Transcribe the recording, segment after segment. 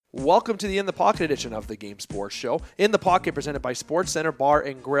Welcome to the In the Pocket edition of the Game Sports Show. In the Pocket presented by Sportscenter Bar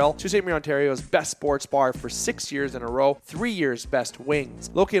and Grill, Sault Ste. Marie, Ontario's best sports bar for 6 years in a row, 3 years best wings.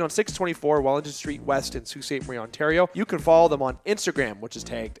 Located on 624 Wellington Street West in Sault Ste. Marie, Ontario. You can follow them on Instagram, which is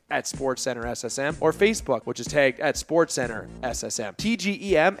tagged at SportsCenter SSM, or Facebook, which is tagged at SportsCenter SSM.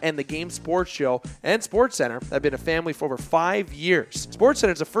 TGEM and the Game Sports Show and Sportscenter have been a family for over 5 years.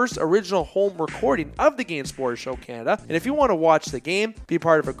 Sportscenter is the first original home recording of the Game Sports Show Canada, and if you want to watch the game, be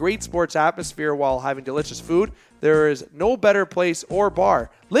part of a great sports atmosphere while having delicious food, there is no better place or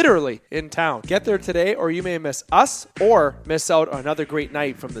bar, literally, in town. Get there today or you may miss us or miss out on another great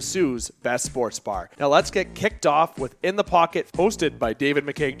night from the Sioux's best sports bar. Now let's get kicked off with In the Pocket, hosted by David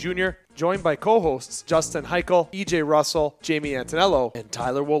McCaig Jr., joined by co-hosts Justin Hykel, E.J Russell, Jamie Antonello, and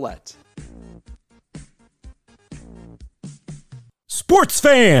Tyler Willette. Sports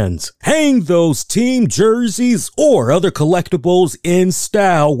fans, hang those team jerseys or other collectibles in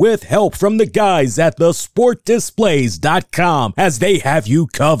style with help from the guys at thesportdisplays.com as they have you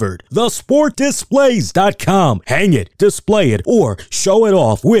covered. Thesportdisplays.com. Hang it, display it, or show it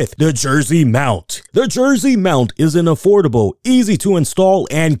off with the Jersey Mount. The Jersey Mount is an affordable, easy to install,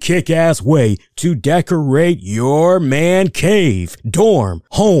 and kick-ass way to decorate your man cave, dorm,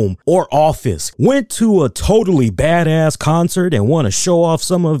 home, or office. Went to a totally badass concert and want to show off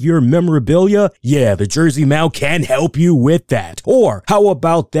some of your memorabilia? Yeah, the Jersey Mount can help you with that. Or how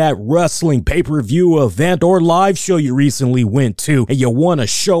about that wrestling pay-per-view event or live show you recently went to and you want to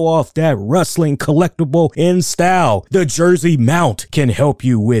show off that wrestling collectible in style? The Jersey Mount can help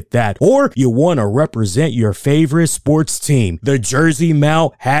you with that. Or you want to represent your favorite sports team? The Jersey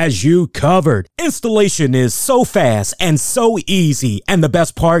Mount has you covered. Installation is so fast and so easy, and the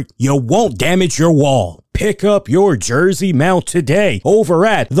best part, you won't damage your wall. Pick up your Jersey Mount today over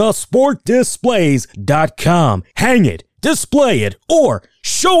at thesportdisplays.com. Hang it, display it, or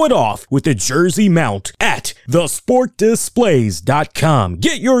show it off with the Jersey Mount at thesportdisplays.com.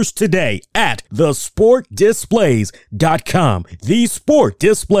 Get yours today at thesportdisplays.com.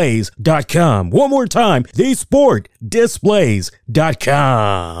 Thesportdisplays.com. One more time,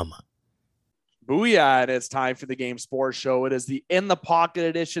 thesportdisplays.com. Booyah, it's time for the Game Sports Show. It is the In the Pocket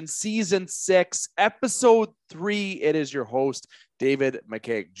edition, Season 6, Episode 3. It is your host, David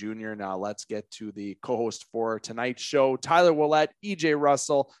McCaig Jr. Now let's get to the co-host for tonight's show, Tyler Willette, E.J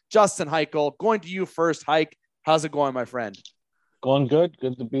Russell, Justin Hykel. Going to you first, Hyke. How's it going, my friend? Going good.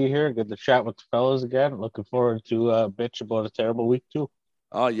 Good to be here. Good to chat with the fellas again. Looking forward to bitch about a terrible week, too.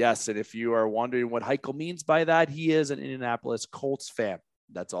 Oh, yes, and if you are wondering what Hykel means by that, he is an Indianapolis Colts fan.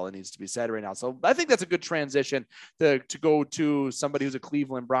 That's all that needs to be said right now. So I think that's a good transition to go to somebody who's a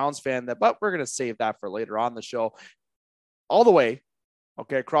Cleveland Browns fan, but we're going to save that for later on the show. All the way,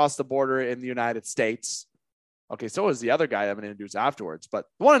 okay, across the border in the United States. Okay, so is the other guy I'm going to introduce afterwards, but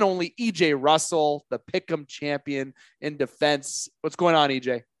the one and only E.J Russell, the Pick'em champion in defense. What's going on,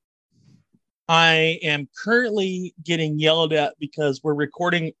 E.J.? I am currently getting yelled at because we're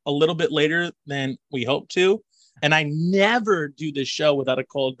recording a little bit later than we hope to. And I never do this show without a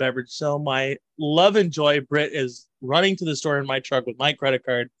cold beverage. So my love and joy, Britt, is running to the store in my truck with my credit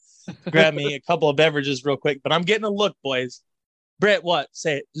card. Grab me a couple of beverages real quick. But I'm getting a look, boys. Britt, what?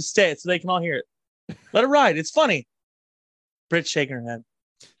 Say it. Just say it so they can all hear it. Let it ride. It's funny. Britt's shaking her head.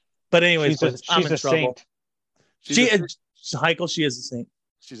 But anyways, I'm in trouble. Hykel, she is a saint.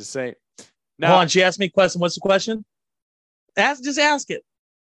 She's a saint. Now, hold on. She asked me a question. What's the question? Just ask it.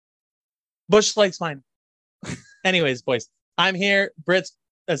 Bush Lake's fine. Anyways, boys, I'm here. Britt's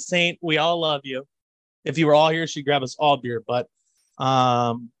a saint. We all love you. If you were all here, she'd grab us all beer. But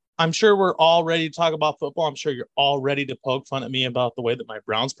I'm sure we're all ready to talk about football. I'm sure you're all ready to poke fun at me about the way that my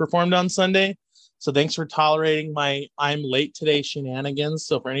Browns performed on Sunday. So thanks for tolerating my I'm late today shenanigans.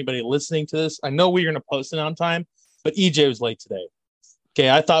 So for anybody listening to this, I know we're going to post it on time, but EJ was late today. Okay,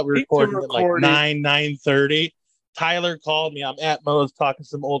 I thought we were recording at like 9:30. Tyler called me. I'm at Mo's talking to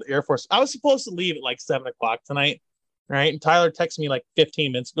some old Air Force. I was supposed to leave at like 7 o'clock tonight, right? And Tyler texted me like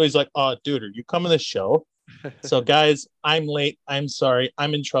 15 minutes ago. He's like, "Oh, dude, are you coming to the show?" So, guys, I'm late. I'm sorry.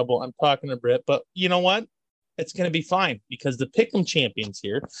 I'm in trouble. I'm talking to Britt. But you know what? It's going to be fine because the Pick'em champion's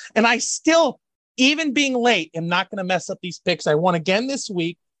here. And I still, even being late, am not going to mess up these picks. I won again this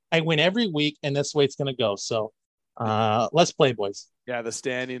week. I win every week, and that's the way it's going to go. So, let's play, boys. Yeah, the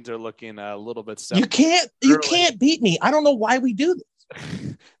standings are looking a little bit separate. You can't beat me. I don't know why we do this.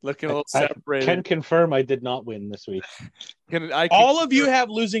 Looking a little separated. I can confirm I did not win this week. All of you have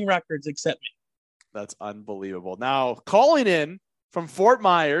losing records except me. That's unbelievable. Now, calling in from Fort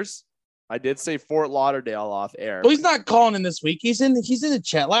Myers, I did say Fort Lauderdale off air. Well, he's not calling in this week. He's in the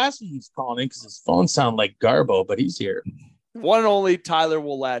chat. Last week he's calling in because his phone sounded like Garbo, but he's here. one and only Tyler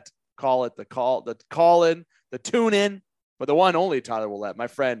Willette. Call it the call-in, the tune-in, but the one and only Tyler Willette, my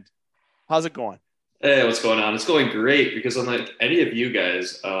friend. How's it going? Hey, what's going on? It's going great because unlike any of you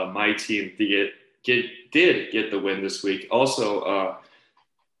guys, my team did get the win this week. Also,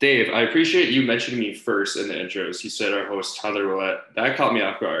 Dave, I appreciate you mentioning me first in the intros. You said our host, Tyler Willette. That caught me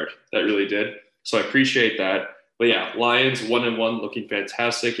off guard. That really did. So I appreciate that. But yeah, Lions 1-1 looking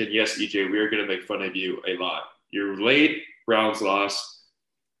fantastic. And yes, EJ, we are going to make fun of you a lot. You're late. Browns lost.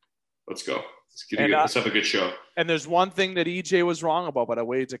 Let's go. Let's have a good show. And there's one thing that EJ was wrong about, but I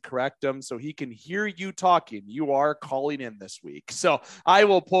waited to correct him so he can hear you talking. You are calling in this week. So I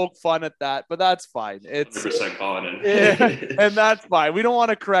will poke fun at that, but that's fine. It's 100% calling in. Yeah, and that's fine. We don't want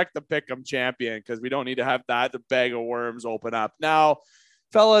to correct the pick'em champion because we don't need to have the bag of worms open up. Now,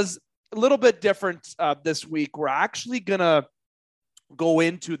 fellas, a little bit different this week. We're actually going to go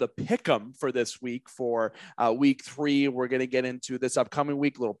into the pick'em for this week for week 3. We're going to get into this upcoming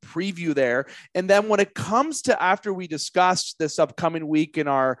week, a little preview there. And then when it comes to after we discuss this upcoming week and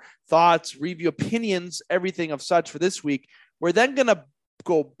our thoughts, review, opinions, everything of such for this week, we're then going to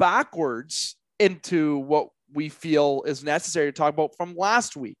go backwards into what we feel is necessary to talk about from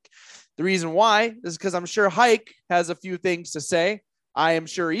last week. The reason why is because I'm sure Hike has a few things to say. I am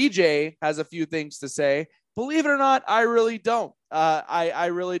sure EJ has a few things to say. Believe it or not, I really don't. I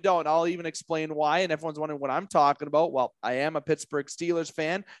really don't. I'll even explain why. And everyone's wondering what I'm talking about. Well, I am a Pittsburgh Steelers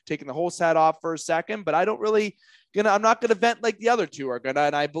fan, taking the host hat off for a second, but I'm not going to vent like the other two are going to.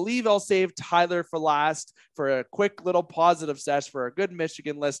 And I believe I'll save Tyler for last for a quick little positive sesh for our good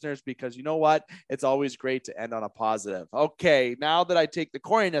Michigan listeners, because you know what? It's always great to end on a positive. Okay. Now that I take the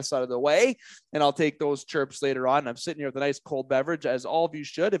corniness out of the way, and I'll take those chirps later on. I'm sitting here with a nice cold beverage, as all of you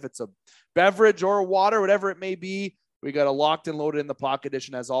should. If it's a beverage or water, whatever it may be, we got a locked and loaded in the pocket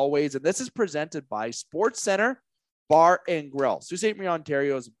edition as always. And this is presented by Sportscenter Bar and Grill, Sault Ste. Marie,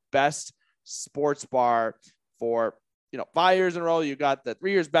 Ontario's best sports bar for, 5 years in a row. You got the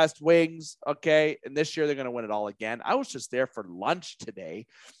 3 years best wings. Okay. And this year they're going to win it all again. I was just there for lunch today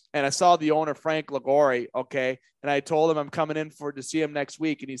and I saw the owner, Frank Lagori. Okay. And I told him I'm coming in to see him next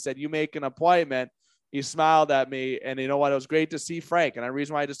week. And he said, "You make an appointment." He smiled at me, and you know what? It was great to see Frank. And the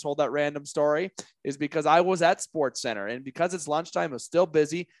reason why I just told that random story is because I was at SportsCenter, and because it's lunchtime, it was still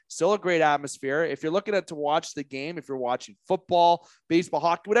busy, still a great atmosphere. If you're looking to watch the game, if you're watching football, baseball,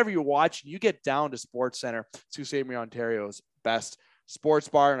 hockey, whatever you're watching, you get down to SportsCenter, Sault Ste. Marie, Ontario's best sports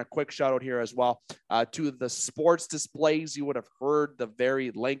bar. And a quick shout out here as well to the sports displays. You would have heard the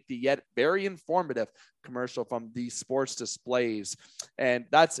very lengthy yet very informative commercial from the sports displays, and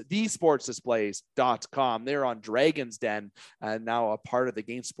that's thesportsdisplays.com. They're on Dragon's Den and now a part of the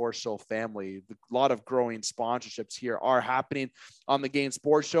Game Sports Show family. A lot of growing sponsorships here are happening on the Game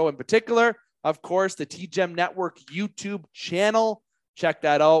Sports Show, in particular, of course, the TGEM Network YouTube channel. Check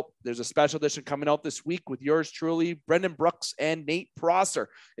that out. There's a special edition coming out this week with yours truly, Brendan Brooks and Nate Prosser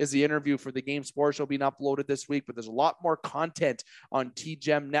is the interview for the Game Sports Show being uploaded this week, but there's a lot more content on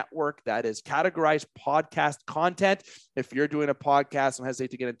TGEM Network that is categorized podcast content. If you're doing a podcast, don't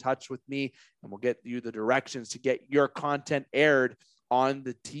hesitate to get in touch with me and we'll get you the directions to get your content aired on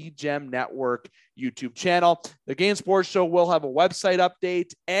the TGEM Network YouTube channel. The Game Sports Show will have a website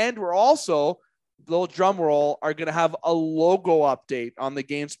update, and we're also, little drum roll, are going to have a logo update on the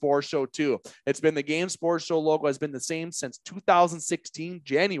Game Sports Show too. It's been the Game Sports Show logo has been the same since 2016,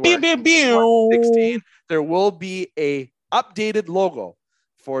 January 2016. There will be a updated logo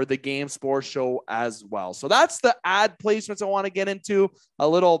for the Game Sports Show as well. So that's the ad placements I want to get into. A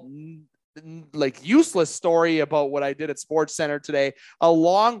little useless story about what I did at SportsCenter today,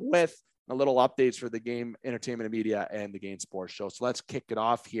 along with a little updates for the Game Entertainment and Media and the Game Sports Show. So let's kick it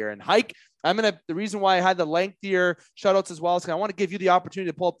off here. And Hike, the reason why I had the lengthier shoutouts as well is because I want to give you the opportunity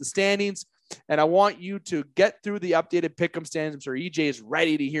to pull up the standings, and I want you to get through the updated pick'em standings. I'm sure EJ is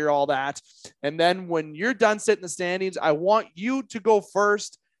ready to hear all that. And then when you're done sitting the standings, I want you to go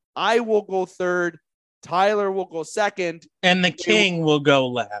first. I will go third. Tyler will go second. And the king will go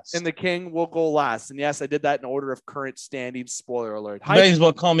last. And yes, I did that in order of current standings. Spoiler alert. Hike, may as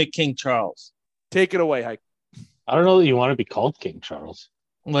well call me King Charles. Take it away, Hike. I don't know that you want to be called King Charles.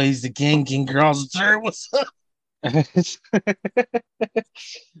 Well, he's the king. King Charles III. What's up?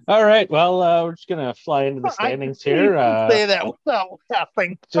 All right. Well, we're just going to fly into the standings here. Say that without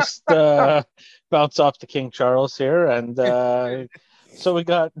laughing. Just bounce off to King Charles here. And so we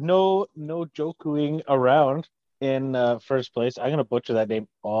got no Jokuing around in first place. I'm going to butcher that name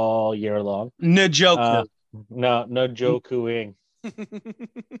all year long. No joke. No Jokuing. Then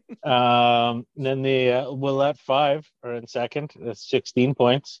the Willette 5 are in second with 16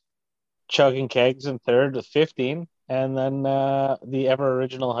 points. Chugging Kegs in third with 15. and then the ever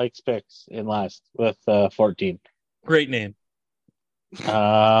original Hikes picks in last with 14. Great name.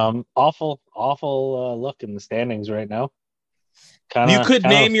 Awful look in the standings right now. You could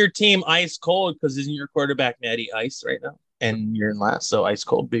name your team Ice Cold because isn't your quarterback Matty Ice right now? And you're in last, so Ice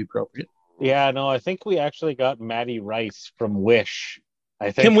Cold would be appropriate. Yeah, no, I think we actually got Matty Rice from Wish.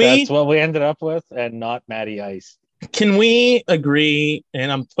 I think that's what we ended up with, and not Matty Ice. Can we agree,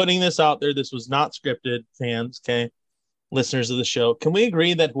 and I'm putting this out there, this was not scripted, fans, okay? Listeners of the show. Can we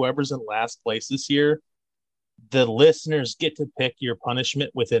agree that whoever's in last place this year, the listeners get to pick your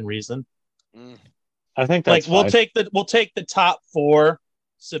punishment within reason? I think that's like we'll take the top 4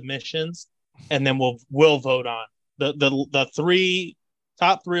 submissions, and then we'll vote on the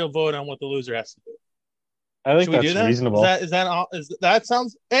top 3 will vote on what the loser has to do. I think that's reasonable. That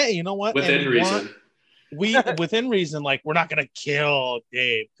sounds? Hey, you know what? Within reason. Within reason. Like we're not gonna kill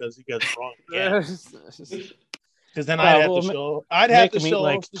Dave because he gets wrong again. Because then I'd have to show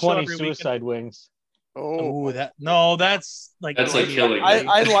like 20 suicide wings. That's like killing.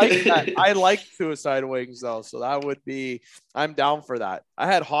 I like that. I like suicide wings though, so that would be. I'm down for that. I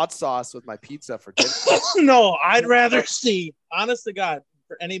had hot sauce with my pizza for dinner. No, I'd rather see. Honest to God,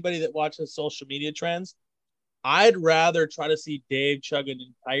 for anybody that watches social media trends, I'd rather try to see Dave chug an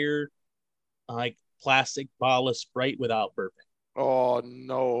entire like plastic bottle of Sprite without burping. Oh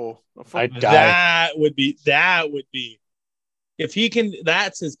no! I'd die. That would be. If he can,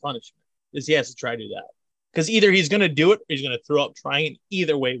 that's his punishment. Is he has to try to do that because either he's going to do it or he's going to throw up trying.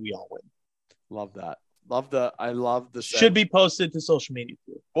 Either way, we all win. Love that. I love the should be posted to social media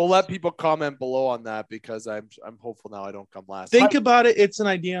too. We'll let people comment below on that because I'm hopeful now I don't come last. Think about it. It's an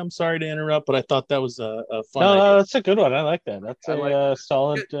idea. I'm sorry to interrupt, but I thought that was a fun idea. No, that's a good one. I like that. That's a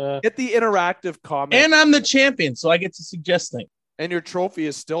solid. Get the interactive comment. And I'm the champion, so I get to suggest things. And your trophy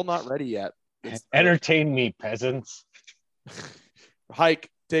is still not ready yet. Entertain me, peasants. Hike.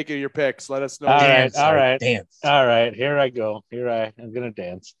 Take your picks. Let us know. All right. Dance. All right. Here I go. I'm going to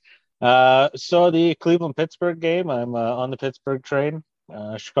dance. So the Cleveland-Pittsburgh game, I'm on the Pittsburgh train.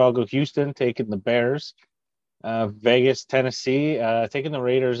 Chicago-Houston taking the Bears. Vegas-Tennessee taking the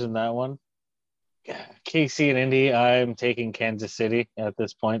Raiders in that one. KC and Indy, I'm taking Kansas City at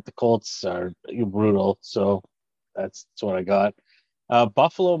this point. The Colts are brutal, so that's what I got.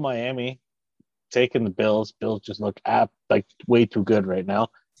 Buffalo-Miami taking the Bills. Bills just look like way too good right now.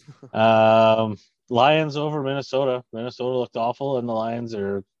 Lions over Minnesota. Minnesota looked awful, and the Lions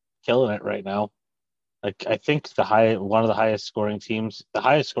are killing it right now. Like I think one of the highest scoring team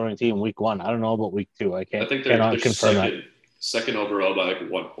week 1. I don't know about week 2. I think they're confirm second overall by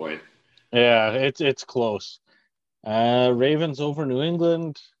like 1 point. Yeah, it's close. Ravens over New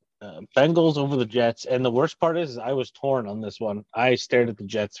England. Bengals over the Jets. And the worst part is I was torn on this one. I stared at the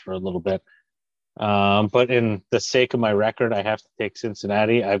Jets for a little bit. But in the sake of my record, I have to take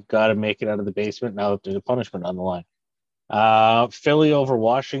Cincinnati. I've got to make it out of the basement now that there's a punishment on the line. Philly over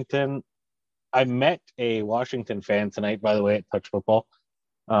Washington. I met a Washington fan tonight, by the way, at Touch Football.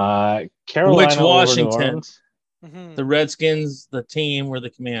 Carolina Which Washington? Over New Orleans. The Redskins, the team, were the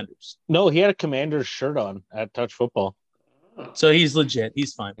Commanders. No, he had a Commanders shirt on at Touch Football. So he's legit.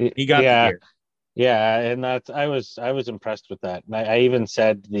 He's fine. He got the gear. Yeah, and I was impressed with that. And I even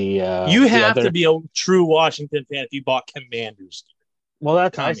said you have to be a true Washington fan if you bought Commanders. Well, I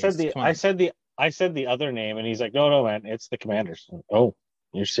said the other name, and he's like, no, man, it's the Commanders. Oh,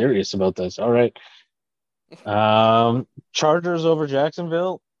 you're serious about this? All right. Chargers over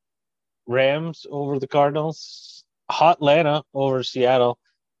Jacksonville, Rams over the Cardinals, Hotlanta over Seattle.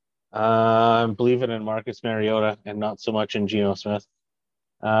 I'm believing in Marcus Mariota and not so much in Geno Smith.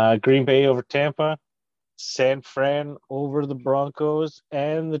 Green Bay over Tampa, San Fran over the Broncos,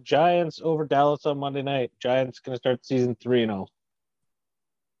 and the Giants over Dallas on Monday night. Giants going to start season 3-0.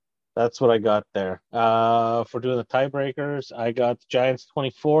 That's what I got there. For doing the tiebreakers, I got the Giants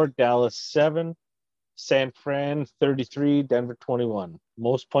 24, Dallas 7, San Fran 33, Denver 21.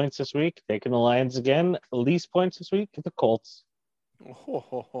 Most points this week, taking the Lions again. Least points this week, the Colts.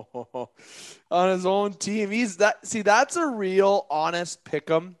 On his own team. That's a real honest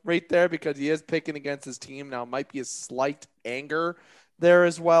pick'em right there because he is picking against his team. Now, it might be a slight anger there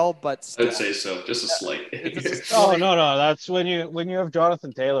as well, but still. I'd say so. Just a slight. Oh, no. That's when you have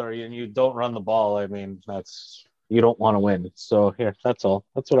Jonathan Taylor and you don't run the ball. I mean, you don't want to win. So here, that's all.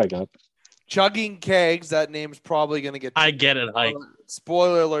 That's what I got. Chugging Kegs, that name's probably going to get... I get it, Hike.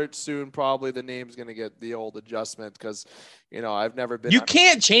 Spoiler alert soon, probably the name's going to get the old adjustment because, I've never been... You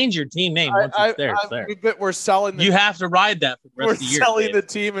can't change your team name once it's there. It's there. We're selling... You have to ride that for the rest of the year. We're selling the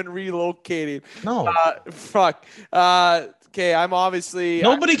team and relocating. No. Fuck. Okay, I'm obviously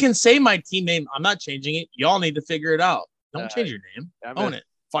Nobody can say my team name. I'm not changing it. Y'all need to figure it out. Don't change your name. Own it.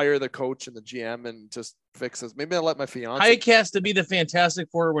 Fire the coach and the GM and just fix this. Maybe I'll let my fiance. Hyke has to be the Fantastic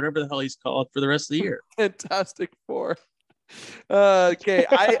Four, or whatever the hell he's called, for the rest of the year. Fantastic Four. Okay,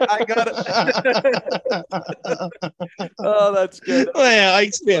 I got it. Oh, that's good. Oh, yeah,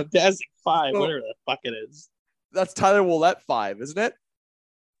 Hyke's Fantastic Five, whatever the fuck it is. That's Tyler Willette 5, isn't it?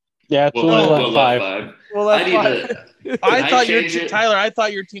 Yeah, it's Willette 5. I thought Tyler. I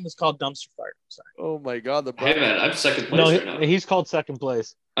thought your team was called Dumpster Fire. Sorry. Oh my God, Hey man, I'm second place right now. He's called second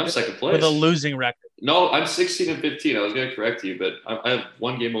place. I'm second place with a losing record. No, I'm 16 and 15. I was going to correct you, but I have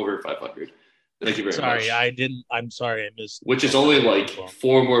one game over 500. Thank you very much. Sorry, I didn't. I'm sorry, I missed. Which is only like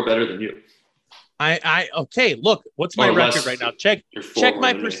 4 more better than you. Okay. Look, what's my record right now? Check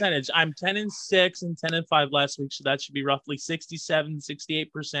my percentage. Me. I'm 10-6 and 10-5 last week, so that should be roughly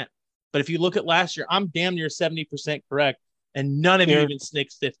 67-68%. But if you look at last year, I'm damn near 70% correct, and none of you even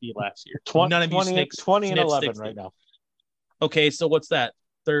snicked 50 last year. None of you snicked 20 and 11 60. right now. Okay, so what's that?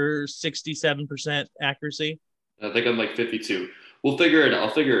 There's 67% accuracy. I think I'm like 52. We'll figure it out. I'll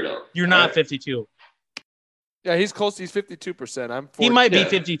figure it out. You're not 52. Yeah, he's close. He's 52%. I'm 40. He might be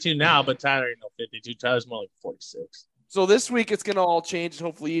 52 now, but Tyler ain't no 52. Tyler's more like 46. So this week it's going to all change.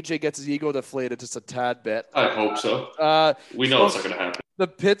 Hopefully EJ gets his ego deflated just a tad bit. I hope so. We know it's not going to happen. The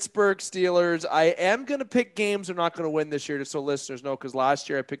Pittsburgh Steelers, I am going to pick games they're not going to win this year, just so listeners know, because last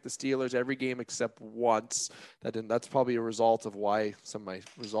year I picked the Steelers every game except once. That's probably a result of why some of my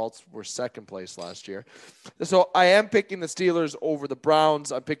results were second place last year. So I am picking the Steelers over the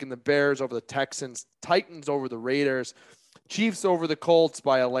Browns. I'm picking the Bears over the Texans, Titans over the Raiders, Chiefs over the Colts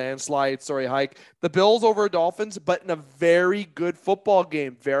by a landslide. Sorry, Hyke. The Bills over Dolphins, but in a very good football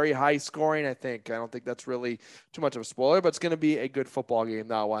game. Very high scoring, I think. I don't think that's really too much of a spoiler, but it's going to be a good football game,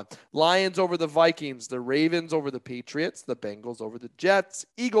 that one. Lions over the Vikings. The Ravens over the Patriots. The Bengals over the Jets.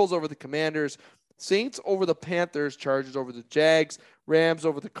 Eagles over the Commanders. Saints over the Panthers. Chargers over the Jags. Rams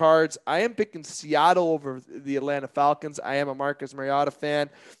over the Cards. I am picking Seattle over the Atlanta Falcons. I am a Marcus Mariota fan.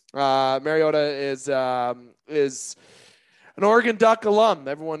 Mariota is an Oregon Duck alum.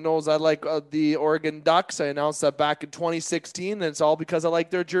 Everyone knows I like the Oregon Ducks. I announced that back in 2016, and it's all because I like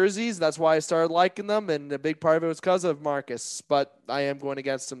their jerseys. That's why I started liking them, and a big part of it was because of Marcus. But I am going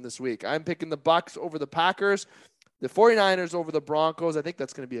against them this week. I'm picking the Bucs over the Packers, the 49ers over the Broncos. I think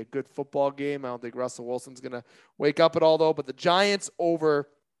that's going to be a good football game. I don't think Russell Wilson's going to wake up at all, though. But the Giants over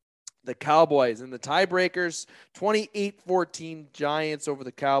the Cowboys and the tiebreakers, 28-14 Giants over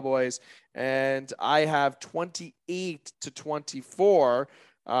the Cowboys. And I have 28-24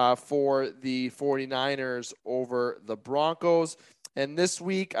 for the 49ers over the Broncos. And this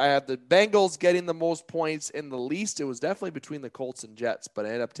week I have the Bengals getting the most points in the least. It was definitely between the Colts and Jets, but I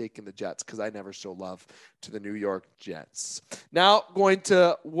ended up taking the Jets because I never show love to the New York Jets. Now going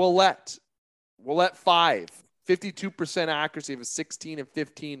to Willette. Willette 5. 52% accuracy of a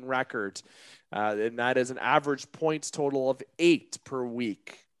 16-15 record. And that is an average points total of 8 per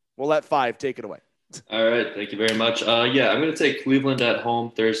week. Willette 5, take it away. All right. Thank you very much. I'm going to take Cleveland at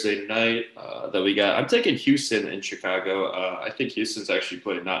home Thursday night that we got. I'm taking Houston in Chicago. I think Houston's actually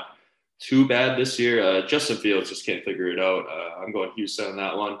playing not too bad this year. Justin Fields just can't figure it out. I'm going Houston on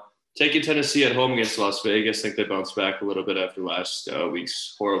that one. Taking Tennessee at home against Las Vegas. I think they bounced back a little bit after last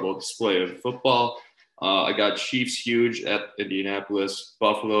week's horrible display of football. I got Chiefs huge at Indianapolis.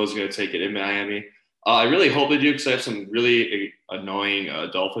 Buffalo is going to take it in Miami. I really hope they do because I have some really annoying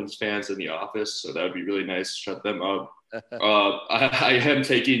Dolphins fans in the office, so that would be really nice to shut them up. I am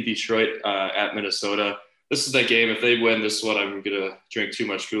taking Detroit at Minnesota. This is that game. If they win, this is what I'm going to drink too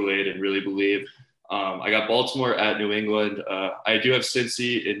much Kool-Aid and really believe. I got Baltimore at New England. I do have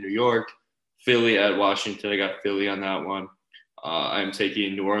Cincy in New York, Philly at Washington. I got Philly on that one. I'm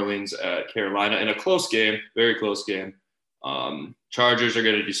taking New Orleans at Carolina in a close game, very close game. Chargers are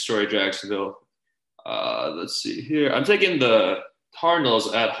going to destroy Jacksonville. Let's see here. I'm taking the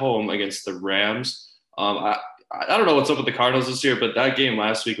Cardinals at home against the Rams. I don't know what's up with the Cardinals this year, but that game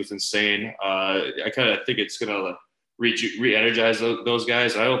last week was insane. I kind of think it's going to re-energize those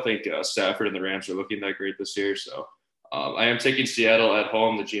guys. I don't think Stafford and the Rams are looking that great this year. So I am taking Seattle at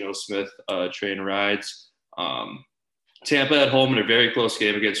home. The Geno Smith train rides. Tampa at home in a very close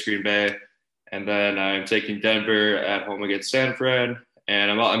game against Green Bay. And then I'm taking Denver at home against San Fran.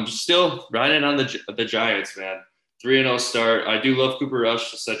 And I'm still riding on the Giants, man. 3-0 start. I do love Cooper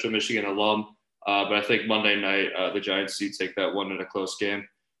Rush, Central Michigan alum. But I think Monday night, the Giants do take that one in a close game.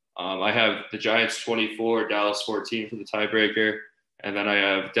 I have the Giants 24, Dallas 14 for the tiebreaker. And then I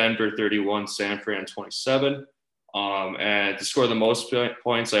have Denver 31, San Fran 27. And to score the most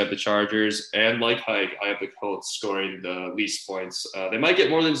points, I have the Chargers. And like Hyke, I have the Colts scoring the least points. They might get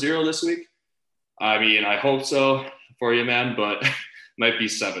more than 0 this week. I mean, I hope so for you, man, but might be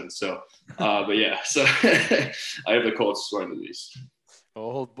 7. So, but yeah, so I have the Colts scoring the least.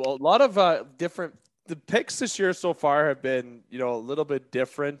 Oh, well, a lot of different. The picks this year so far have been, a little bit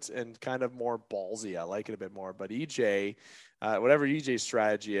different and kind of more ballsy. I like it a bit more. But EJ, whatever EJ's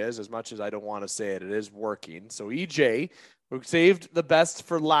strategy is, as much as I don't want to say it, it is working. So EJ, who saved the best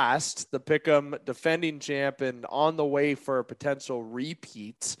for last, the Pick'em defending champ and on the way for a potential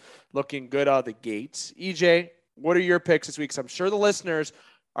repeat, looking good out of the gates. EJ, what are your picks this week? So I'm sure the listeners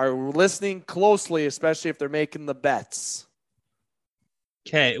are listening closely, especially if they're making the bets.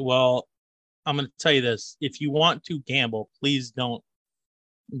 Okay, well, I'm going to tell you this. If you want to gamble, please don't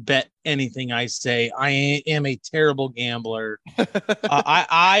bet anything I say. I am a terrible gambler.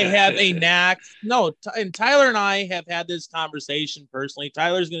 I have a knack. No, and Tyler and I have had this conversation personally.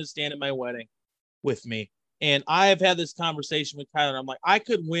 Tyler's going to stand at my wedding with me. And I have had this conversation with Tyler. I'm like, I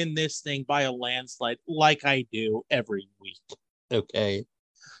could win this thing by a landslide like I do every week. Okay.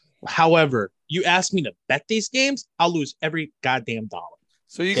 However, you ask me to bet these games, I'll lose every goddamn dollar.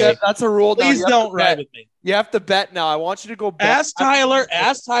 So that's a rule. Please don't ride with me. You have to bet now. I want you to go bet. Ask Tyler.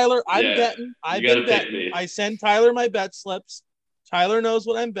 I'm betting. I've been betting. I send Tyler my bet slips. Tyler knows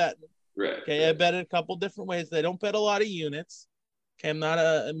what I'm betting. Right. Okay. I bet it a couple different ways. They don't bet a lot of units. Okay.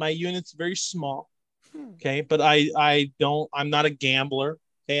 My unit's very small. Okay. But I'm not a gambler.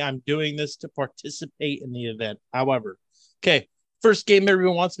 Okay. I'm doing this to participate in the event. However, okay. First game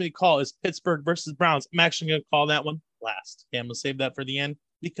everyone wants me to call is Pittsburgh versus Browns. I'm actually going to call that one last. Okay, I'm going to save that for the end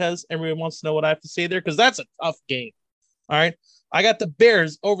because everyone wants to know what I have to say there because that's a tough game. All right. I got the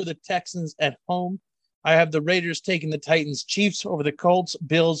Bears over the Texans at home. I have the Raiders taking the Titans, Chiefs over the Colts,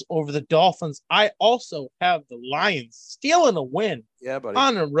 Bills over the Dolphins. I also have the Lions stealing a win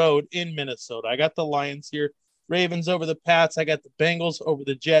on the road in Minnesota. I got the Lions here. Ravens over the Pats. I got the Bengals over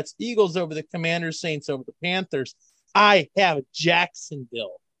the Jets, Eagles over the Commanders, Saints over the Panthers. I have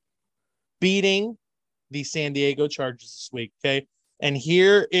Jacksonville beating the San Diego Chargers this week, okay? And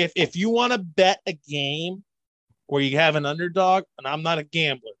here, if you want to bet a game where you have an underdog, and I'm not a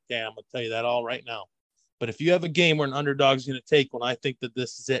gambler, okay, I'm going to tell you that all right now. But if you have a game where an underdog is going to take one, I think that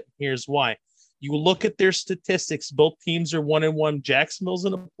this is it. Here's why. You look at their statistics. Both teams are 1-1. Jacksonville's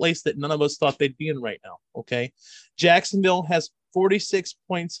in a place that none of us thought they'd be in right now, okay? Jacksonville has 46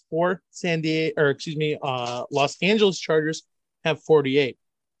 points for Los Angeles Chargers have 48.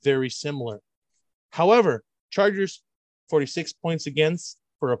 Very similar. However, Chargers 46 points against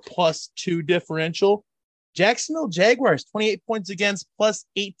for a +2 differential. Jacksonville Jaguars 28 points against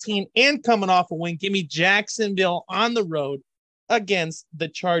 +18 and coming off a win. Give me Jacksonville on the road against the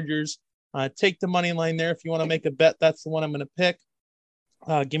Chargers. Take the money line there if you want to make a bet. That's the one I'm going to pick.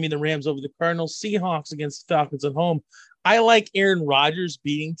 Give me the Rams over the Cardinals. Seahawks against the Falcons at home. I like Aaron Rodgers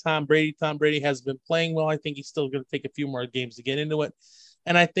beating Tom Brady. Tom Brady has been playing well. I think he's still going to take a few more games to get into it.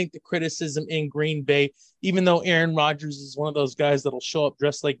 And I think the criticism in Green Bay, even though Aaron Rodgers is one of those guys that'll show up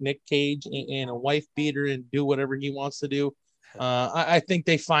dressed like Nick Cage and a wife beater and do whatever he wants to do, I think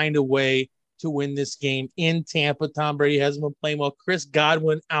they find a way to win this game in Tampa. Tom Brady hasn't been playing well. Chris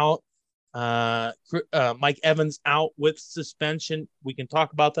Godwin out. Mike Evans out with suspension. We can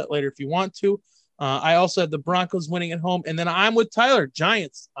talk about that later if you want to. I also have the Broncos winning at home. And then I'm with Tyler.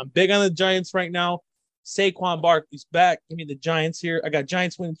 Giants. I'm big on the Giants right now. Saquon Barkley's back. Give me the Giants here. I got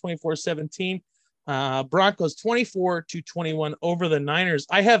Giants winning 24-17. Broncos 24-21 over the Niners.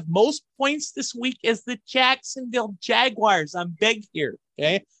 I have most points this week as the Jacksonville Jaguars. I'm big here.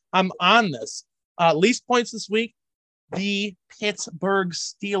 Okay. I'm on this. Least points this week, the Pittsburgh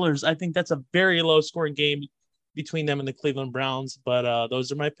Steelers. I think that's a very low scoring game between them and the Cleveland Browns. But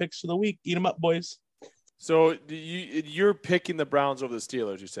those are my picks for the week. Eat them up, boys. So you're picking the Browns over the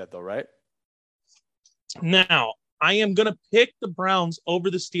Steelers, you said, though, right? Now, I am going to pick the Browns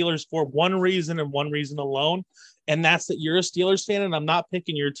over the Steelers for one reason and one reason alone, and that's that you're a Steelers fan, and I'm not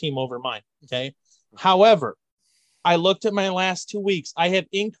picking your team over mine, okay? However, I looked at my last 2 weeks. I have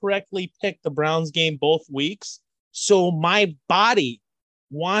incorrectly picked the Browns game both weeks, so my body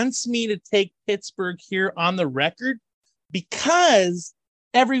wants me to take Pittsburgh here on the record because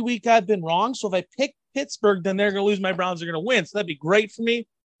every week I've been wrong, so if I pick Pittsburgh, then they're going to lose. My Browns are going to win, so that'd be great for me.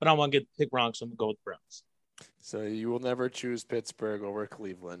 But I want to get the pick wrong, so I'm going to go with the Browns. So you will never choose Pittsburgh over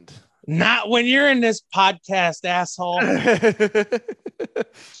Cleveland. Not when you're in this podcast, asshole.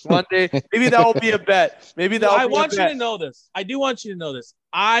 One day, maybe that will be a bet. Maybe that. I want you to know this. I do want you to know this.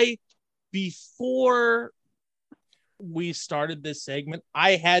 Before we started this segment,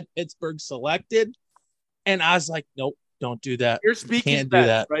 I had Pittsburgh selected. And I was like, nope, don't do that. You're speaking Can't bets, do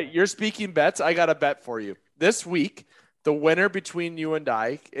that. right? You're speaking bets. I got a bet for you. This week, the winner between you and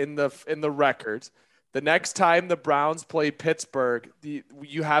I in the records, the next time the Browns play Pittsburgh,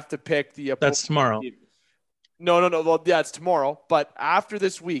 you have to pick the opponent. That's tomorrow. No. Well, yeah, it's tomorrow. But after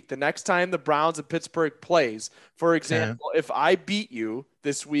this week, the next time the Browns and Pittsburgh plays, for example, if I beat you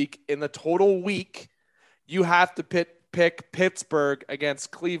this week in the total week, you have to pick Pittsburgh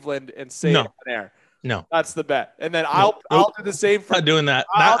against Cleveland and say No. it on air. No, That's the bet. And then I'll do the same for not doing that.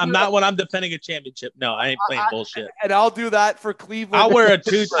 I'm not when I'm defending a championship. No, I ain't playing bullshit. And I'll do that for Cleveland. I'll wear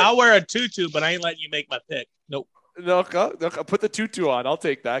a tutu, but I ain't letting you make my pick. Nope. No, put the tutu on. I'll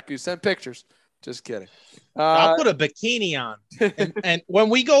take that. You send pictures. Just kidding. I'll put a bikini on. And when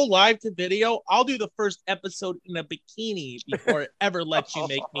we go live to video, I'll do the first episode in a bikini before it ever lets you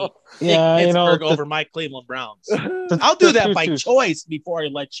make me pick Pittsburgh over my Cleveland Browns. I'll do that by choice before I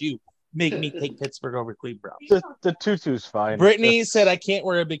let you make me take Pittsburgh over Cleveland Browns. The tutu's fine. Brittany said I can't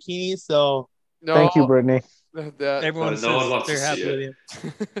wear a bikini, so No, thank you, Brittany. everyone says they're happy with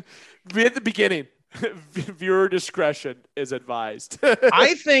you. Be at the beginning. Viewer discretion is advised.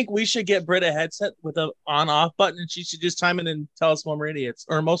 I think we should get Britt a headset with an on-off button, and she should just chime in and tell us when we're idiots,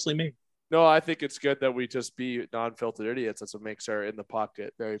 or mostly me. No, I think it's good that we just be non-filtered idiots. That's what makes our In the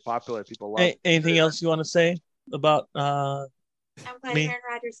Pocket very popular. People love it. Anything else you want to say about I'm glad Aaron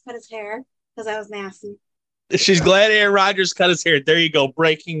Rodgers cut his hair because that was nasty. She's glad Aaron Rodgers cut his hair. There you go.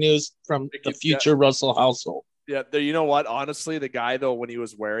 Breaking news from the future Russell household. Yeah, you know what? Honestly, the guy, though, when he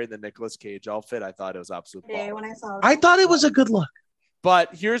was wearing the Nicolas Cage outfit, I thought it was absolutely Yeah, when I I thought it was a good look.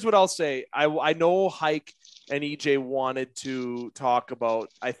 But here's what I'll say. I know Hyke and EJ wanted to talk about,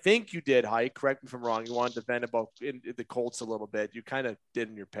 I think you did, Hyke, correct me if I'm wrong. You wanted to vent about the Colts a little bit. You kind of did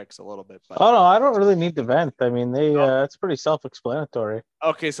in your picks a little bit. But Oh, no, I don't really need to vent. I mean, it's pretty self-explanatory.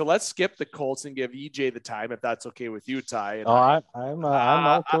 okay, so let's skip the Colts and give EJ the time, if that's okay with you, Ty. And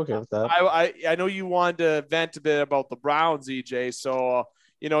I'm okay with that. I know you wanted to vent a bit about the Browns, EJ. So,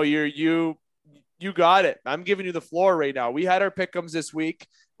 you got it. I'm giving you the floor right now. We had our pick'ems this week.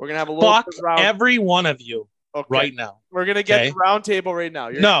 We're going to have a little Fuck every one of you right now. We're going to get the round table right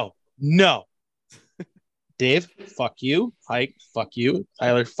now. No. Dave, fuck you. Hyke, fuck you.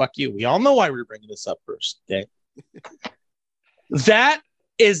 Tyler, fuck you. We all know why we're bringing this up first, okay? That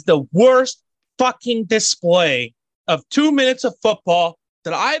is the worst fucking display of 2 minutes of football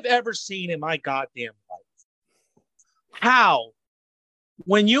that I've ever seen in my goddamn life. How?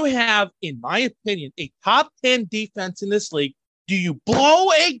 When you have, in my opinion, a top 10 defense in this league, do you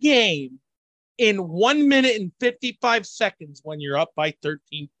blow a game in 1 minute and 55 seconds when you're up by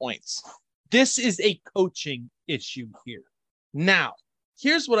 13 points? This is a coaching issue here. Now,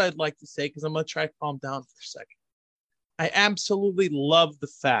 here's what I'd like to say, because I'm going to try to calm down for a second. I absolutely love the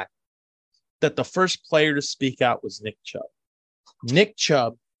fact that the first player to speak out was Nick Chubb. Nick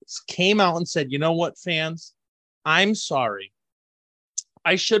Chubb came out and said, you know what, fans? I'm sorry.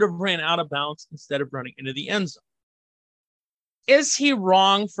 I should have ran out of bounds instead of running into the end zone. Is he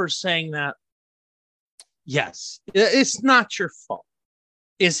wrong for saying that? Yes. It's not your fault.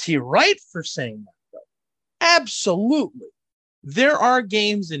 Is he right for saying that, though? Absolutely. There are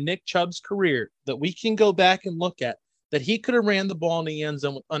games in Nick Chubb's career that we can go back and look at that he could have ran the ball in the end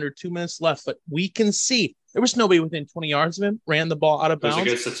zone with under 2 minutes left, but we can see there was nobody within 20 yards of him, ran the ball out of bounds.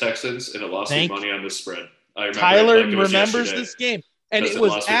 It was against the Texans, and it lost me money on the spread. I remember Tyler remembers yesterday. This game. And it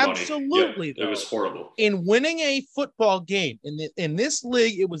was absolutely, it was horrible. In winning a football game, in this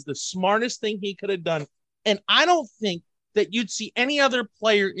league, it was the smartest thing he could have done. And I don't think that you'd see any other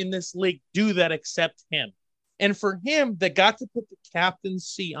player in this league do that except him. And for him, that got to put the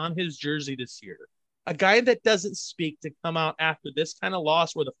captaincy on his jersey this year, a guy that doesn't speak to come out after this kind of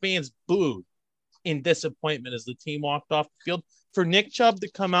loss where the fans booed in disappointment as the team walked off the field. For Nick Chubb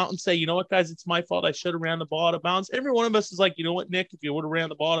to come out and say, you know what, guys, it's my fault. I should have ran the ball out of bounds. Every one of us is like, you know what, Nick, if you would have ran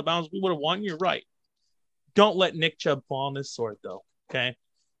the ball out of bounds, we would have won. You're right. Don't let Nick Chubb fall on this sword, though, okay?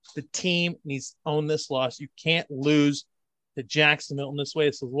 The team needs to own this loss. You can't lose to Jacksonville in this way.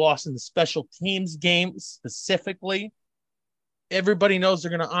 It's a loss in the special teams game specifically. Everybody knows they're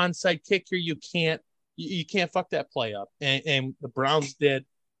going to onside kick here. You can't fuck that play up. And the Browns did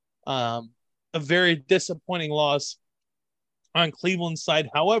a very disappointing loss on Cleveland's side.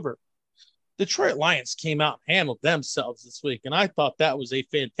 However, Detroit Lions came out and handled themselves this week, and I thought that was a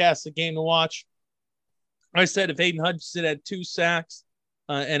fantastic game to watch. I said if Aiden Hutchinson had 2 sacks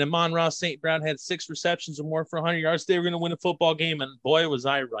and Amon-Ra St. Brown had 6 receptions or more for 100 yards, they were going to win a football game, and boy, was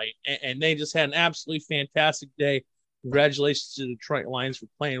I right. And they just had an absolutely fantastic day. Congratulations to the Detroit Lions for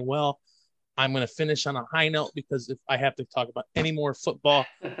playing well. I'm going to finish on a high note because if I have to talk about any more football,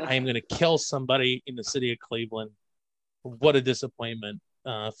 I am going to kill somebody in the city of Cleveland. What a disappointment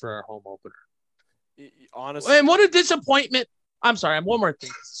for our home opener. Honestly, and what a disappointment. I'm sorry. I'm one more thing.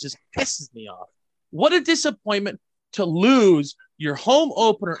 This just pisses me off. What a disappointment to lose your home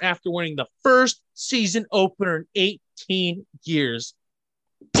opener after winning the first season opener in 18 years.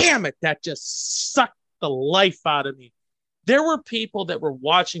 Damn it. That just sucked the life out of me. There were people that were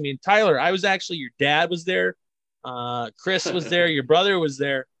watching me. And Tyler, I was actually, your dad was there. Chris was there. Your brother was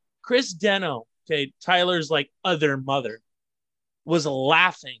there. Chris Deno, okay, Tyler's like other mother, was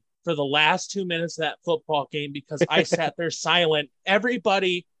laughing for the last 2 minutes of that football game because I sat there silent.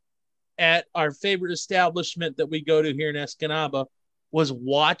 Everybody at our favorite establishment that we go to here in Escanaba was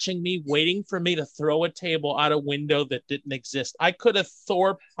watching me, waiting for me to throw a table out a window that didn't exist. I could have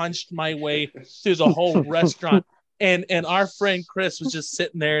Thor punched my way through the whole restaurant. And our friend Chris was just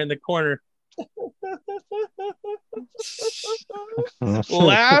sitting there in the corner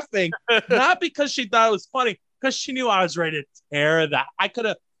laughing, not because she thought it was funny, because she knew I was ready to tear that. I could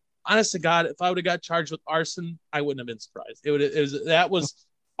have, honest to God, if I would have got charged with arson, I wouldn't have been surprised. That was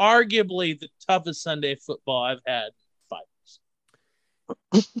arguably the toughest Sunday football I've had in 5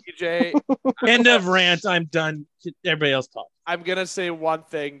 years. EJ, end of rant. I'm done. Everybody else talk. I'm going to say one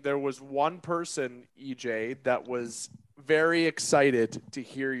thing. There was one person, EJ, that was very excited to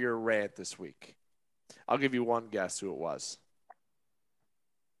hear your rant this week. I'll give you one guess who it was.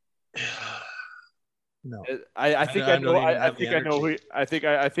 No. I think I know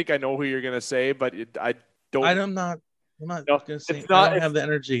who you're going to say, but I'm not going to say. I don't have the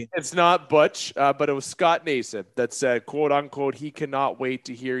energy. It's not Butch, but it was Scott Nason that said, quote unquote, he cannot wait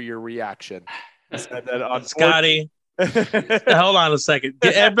to hear your reaction. Said that on Scotty. Hold on a second.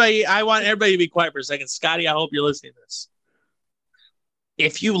 I want everybody to be quiet for a second. Scotty, I hope you're listening to this.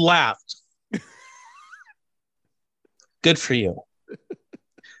 If you laughed, good for you.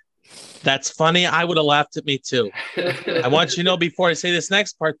 That's funny. I would have laughed at me too. I want you to know before I say this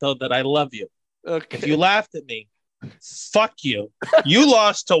next part, though, that I love you. Okay. If you laughed at me, fuck you. You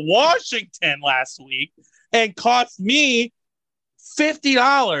lost to Washington last week and cost me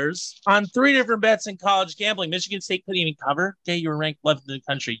 $50 on 3 different bets in college gambling. Michigan State couldn't even cover. Okay, you were ranked 11th in the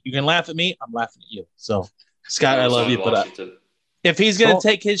country. You can laugh at me. I'm laughing at you. So, Scott, I love you. But if he's going to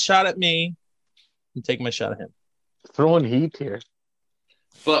take his shot at me, I'm taking my shot at him. Throwing heat here.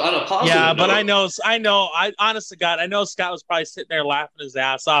 But on a positive note, but I know. Honest to God, I know Scott was probably sitting there laughing his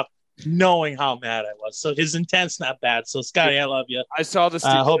ass off, knowing how mad I was. So his intent's not bad. So, Scotty, I love you. I saw the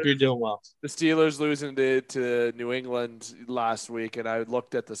Steelers. I hope you're doing well. The Steelers losing to New England last week, and I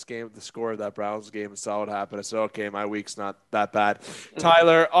looked at the score of that Browns game and saw what happened. I said, okay, my week's not that bad.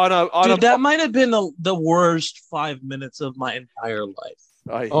 Tyler, that might have been the worst 5 minutes of my entire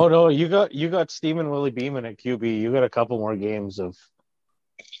life. Oh no, you got Steven Willie Beeman at QB. You got a couple more games of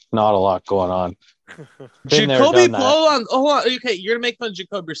not a lot going on. Jacoby, hold on. Okay, you're gonna make fun of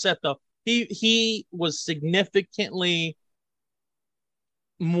Jacoby Brissett though. He was significantly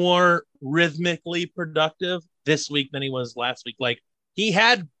more rhythmically productive this week than he was last week. Like, he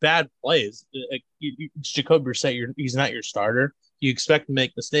had bad plays. Jacoby Brissett, he's not your starter. You expect to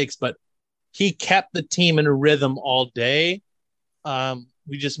make mistakes, but he kept the team in a rhythm all day.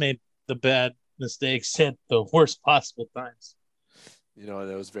 We just made the bad mistakes at the worst possible times. You know,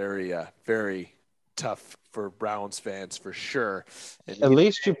 that was very, very tough for Browns fans for sure. And at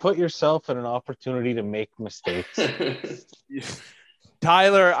least you put yourself in an opportunity to make mistakes.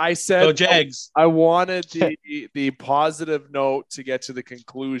 Tyler, I said Go Jags. I wanted the positive note to get to the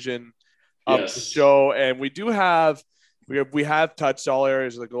conclusion of the show, and we have touched all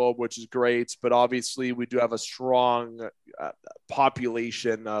areas of the globe, which is great, but obviously we do have a strong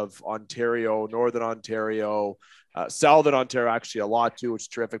population of Ontario, Northern Ontario, Southern Ontario, actually a lot too, which is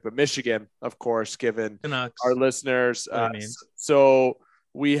terrific, but Michigan, of course, given Canucks. Our listeners. So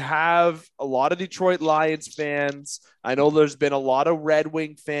we have a lot of Detroit Lions fans. I know there's been a lot of Red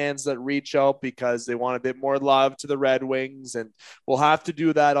Wing fans that reach out because they want a bit more love to the Red Wings, and we'll have to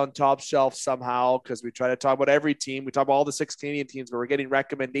do that on Top Shelf somehow because we try to talk about every team. We talk about all the 6 Canadian teams, but we're getting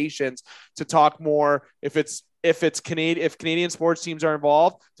recommendations to talk more if Canadian sports teams are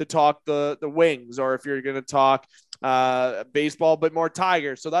involved, to talk the Wings, or if you're going to talk baseball, but more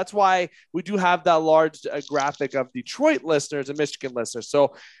Tigers. So that's why we do have that large graphic of Detroit listeners and Michigan listeners.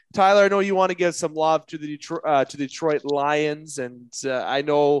 So Tyler, I know you want to give some love to the Detroit Lions, and I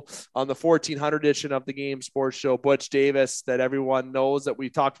know on the 1400 edition of the Game Sports Show, Butch Davis, that everyone knows that we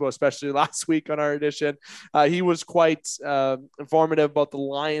talked about, especially last week on our edition. He was quite informative about the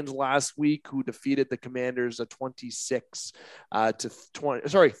Lions last week, who defeated the Commanders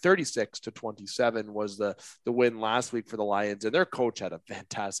 36 to 27 was the win last week for the Lions, and their coach had a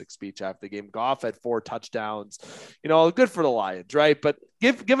fantastic speech after the game. Goff had 4 touchdowns. Good for the Lions, right? But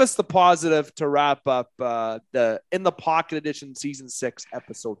give us the positive to wrap up the In the Pocket edition, season 6,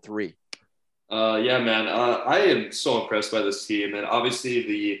 episode 3. Yeah, man. I am so impressed by this team, and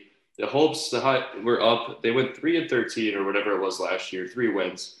obviously the hopes were up. They went 3-13 or whatever it was last year, 3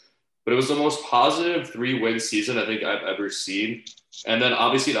 wins. But it was the most positive 3-win season I think I've ever seen. And then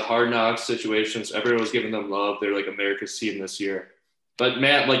obviously the hard knocks situations, everyone was giving them love. They're like America's team this year. But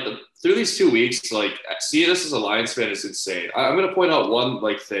man, through these 2 weeks, seeing this as a Lions fan is insane. I'm going to point out one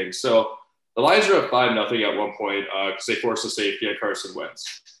thing. So the Lions are up 5-0 at one point because they forced a safety at Carson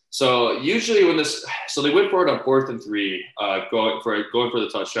Wentz. So usually so they went for it on 4th and 3, going for the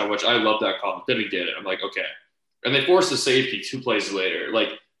touchdown, which I love that call. Didn't get it. I'm like, okay. And they forced a safety 2 plays later.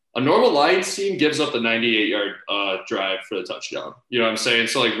 A normal Lions team gives up the 98-yard drive for the touchdown. You know what I'm saying?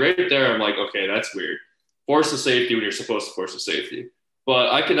 So right there, I'm like, okay, that's weird. Force the safety when you're supposed to force a safety.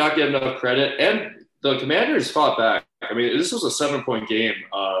 But I could not give enough credit. And the Commanders fought back. I mean, this was a 7-point game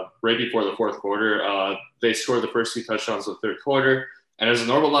right before the 4th quarter. They scored the first 2 touchdowns of the 3rd quarter. And as a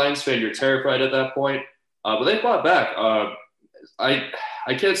normal Lions fan, you're terrified at that point. But they fought back. I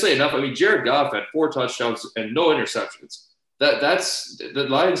can't say enough. I mean, Jared Goff had 4 touchdowns and no interceptions. The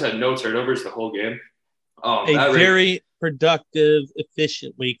Lions had no turnovers the whole game. Very productive,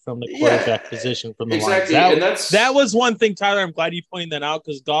 efficient week from the quarterback position from the exactly. Lions. That was one thing, Tyler. I'm glad you pointed that out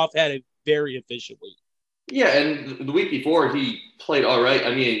because Goff had a very efficient week. Yeah, and the week before he played all right.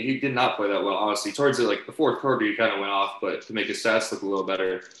 I mean, he did not play that well, honestly. Towards the 4th quarter, he kind of went off, but to make his stats look a little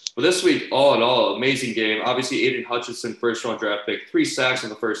better. But this week, all in all, amazing game. Obviously, Aiden Hutchinson, 1st-round draft pick, 3 sacks in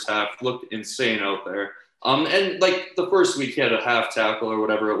the first half, looked insane out there. And the first week, he had a half tackle or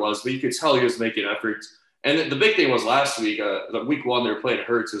whatever it was, but you could tell he was making efforts. And the big thing was last week, week 1, they were playing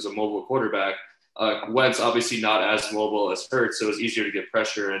Hurts as a mobile quarterback. Wentz obviously not as mobile as Hurts, so it was easier to get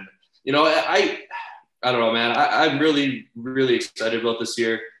pressure. And I don't know, man. I'm really, really excited about this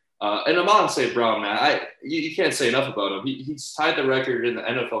year. And Amon St. Brown, man, you can't say enough about him. He's tied the record in the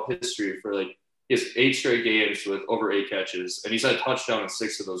NFL history for his 8 straight games with over 8 catches, and he's had a touchdown in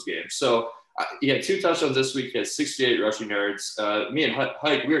 6 of those games. So he had 2 touchdowns this week. He has 68 rushing yards. Me and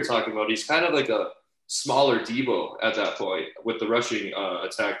Hyke, we were talking about he's kind of like a smaller Debo at that point with the rushing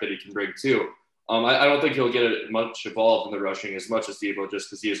attack that he can bring too. I don't think he'll get much involved in the rushing as much as Debo just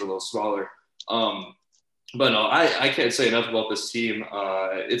because he is a little smaller. But no, I can't say enough about this team.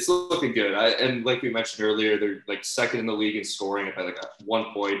 It's looking good. And like we mentioned earlier, they're 2nd in the league in scoring by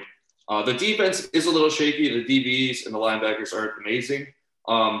 1 point. The defense is a little shaky. The DBs and the linebackers aren't amazing.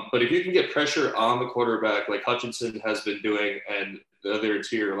 But if you can get pressure on the quarterback like Hutchinson has been doing and the other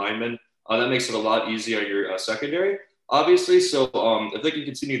interior linemen, that makes it a lot easier on your secondary, obviously. So if they can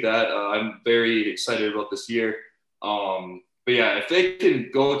continue that, I'm very excited about this year. But yeah, if they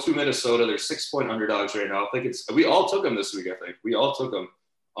can go to Minnesota, they're 6-point underdogs right now. We all took them this week. I think we all took them,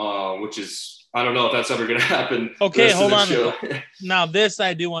 which is, I don't know if that's ever going to happen. Okay, hold on. Now this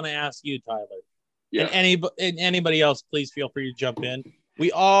I do want to ask you, Tyler. Yeah. And anybody else, please feel free to jump in.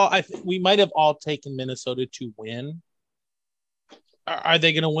 We might have all taken Minnesota to win. Are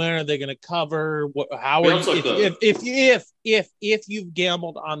they going to win? Are they going to cover? How are you? If you've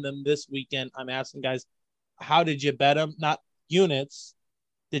gambled on them this weekend, I'm asking guys, how did you bet them? Not units.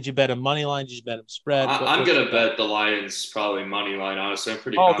 Did you bet them money line? Did you bet them spread? I'm going to bet the Lions probably money line. Honestly, I'm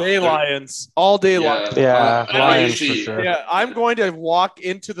pretty all day Lions. All day Lions. Yeah, Lions for sure. Yeah, I'm going to walk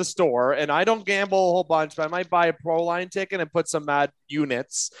into the store, and I don't gamble a whole bunch, but I might buy a pro line ticket and put some mad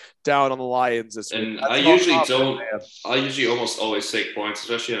units down on the Lions this week. And I usually don't. I usually almost always take points,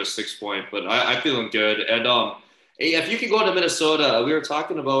 especially at a 6-point. But I'm feeling good. And if you can go to Minnesota, we were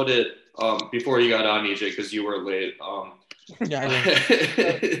talking about it before you got on, EJ, because you were late. Yeah,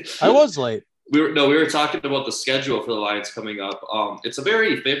 I was late. We were talking about the schedule for the Lions coming up. It's a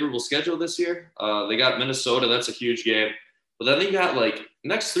very favorable schedule this year. They got Minnesota, that's a huge game. But then they got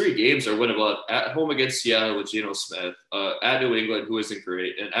next 3 games are winnable: at home against Seattle with Geno Smith, at New England, who isn't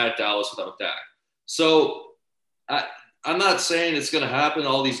great, and at Dallas without Dak. So I'm not saying it's going to happen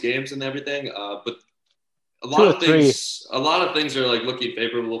all these games and everything, but a lot of things are looking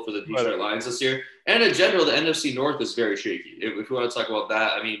favorable for the Detroit Lions this year. And in general, the NFC North is very shaky. If we want to talk about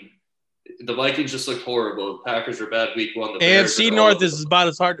that, I mean, The Vikings just looked horrible. The Packers were bad week one. The Bears AFC are North is about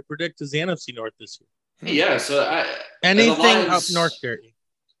as hard to predict as the NFC North this year. Yeah, so anything up north, Gary.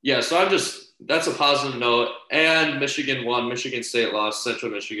 Yeah, so that's a positive note. And Michigan won. Michigan State lost.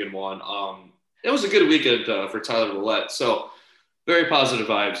 Central Michigan won. It was a good weekend for Tyler Willette. So very positive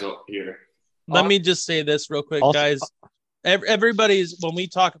vibes here. Let me just say this real quick, guys. Everybody's, when we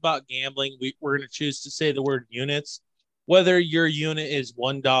talk about gambling, we're going to choose to say the word units. Whether your unit is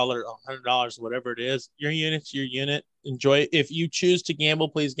 $1, $100, whatever it is, your unit's your unit. Enjoy it. If you choose to gamble,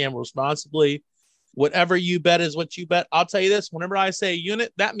 please gamble responsibly. Whatever you bet is what you bet. I'll tell you this. Whenever I say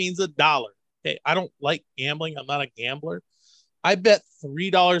unit, that means $1. Okay, I don't like gambling. I'm not a gambler. I bet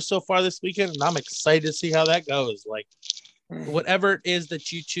 $3 so far this weekend, and I'm excited to see how that goes. Like, whatever it is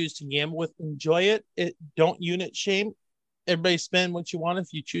that you choose to gamble with, enjoy it. Don't unit shame. Everybody spend what you want.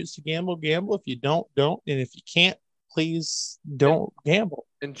 If you choose to gamble, gamble. If you don't. And if you can't, please don't gamble.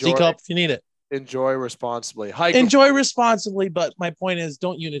 Seek help if you need it. Enjoy responsibly. Enjoy responsibly, but my point is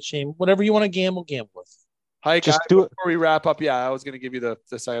don't unit shame. Whatever you want to gamble with. Hyke, just do it before we wrap up. Yeah, I was going to give you the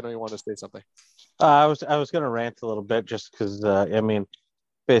second. I know you want to say something. I was going to rant a little bit just because,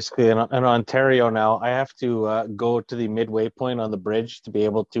 basically in Ontario now, I have to go to the midway point on the bridge to be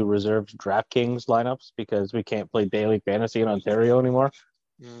able to reserve DraftKings lineups because we can't play daily fantasy in Ontario anymore.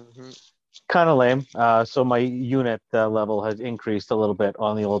 Mm-hmm. Kind of lame. So my unit level has increased a little bit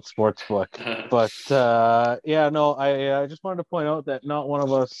on the old sports book. But I just wanted to point out that not one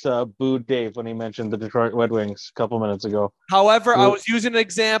of us booed Dave when he mentioned the Detroit Red Wings a couple minutes ago. However, I was using an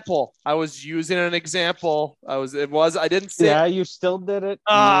example. I didn't say. Yeah, you still did it.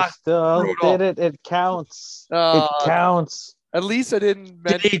 Did it. It counts. It counts. At least I didn't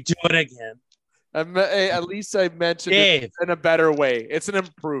mention. Did he do it again? At least I mentioned Dave. it in a better way. It's an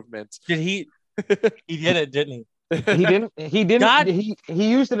improvement. Did he? He did it, didn't he? He didn't. God. He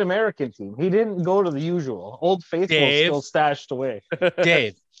used an American team. He didn't go to the usual. Old Faithful still stashed away.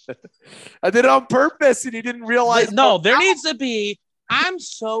 Dave. I did it on purpose, and he didn't realize. No, there needs to be. I'm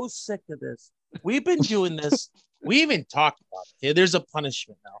so sick of this. We've been doing this. We even talked about it. Okay? There's a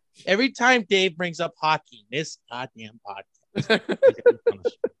punishment now. Every time Dave brings up hockey in this goddamn podcast.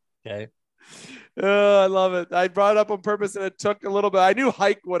 Okay. Oh, I love it. I brought it up on purpose, and it took a little bit. I knew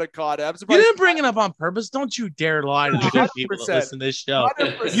Hyke would have caught it. I'm surprised. You didn't bring it up on purpose. Don't you dare lie to the good people that listen to this show.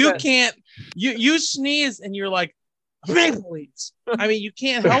 100%. You can't. You sneeze, and you're like, Maple Leafs. I mean, you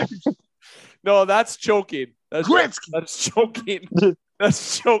can't help it. No, that's choking. That's choking.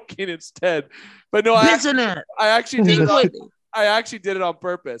 That's choking instead. But no, I actually did it. I actually did it on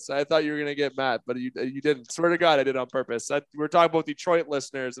purpose. I thought you were gonna get mad, but you didn't. Swear to God, I did it on purpose. We're talking about Detroit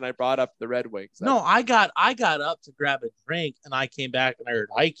listeners, and I brought up the Red Wings. No, I got up to grab a drink, and I came back and I heard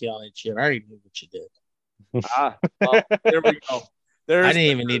Hyke yelling at you, and I already knew what you did. Well, there we go. I didn't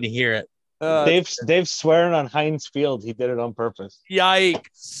even need to hear it. Dave's swearing on Heinz Field. He did it on purpose.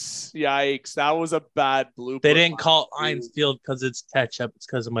 Yikes! That was a bad blooper. They didn't call it Heinz Field because it's ketchup. It's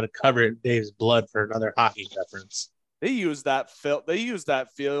because I'm going to cover it in Dave's blood for another hockey reference. They used that field.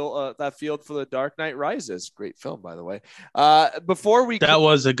 That field for The Dark Knight Rises. Great film, by the way. That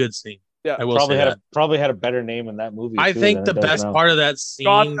was a good scene. Yeah, I will probably had a better name in that movie. I think the best part of that scene,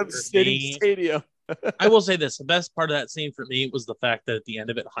 Gotham City Stadium. I will say this: the best part of that scene for me was the fact that at the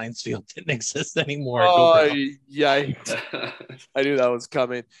end of it, Heinz Field didn't exist anymore. Oh, yeah! I knew that was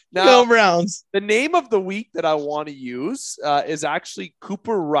coming. Now, Go Browns. The name of the week that I want to use is actually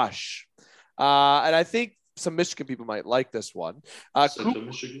Cooper Rush, and I think some Michigan people might like this one. Cooper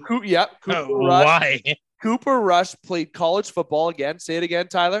Rush. Why? Cooper Rush played college football again. Say it again,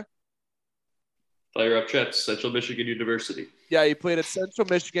 Tyler. Fire up Jets, Central Michigan University. Yeah, he played at Central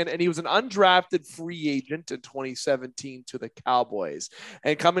Michigan, and he was an undrafted free agent in 2017 to the Cowboys.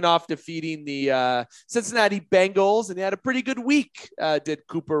 And coming off defeating the Cincinnati Bengals, and he had a pretty good week, did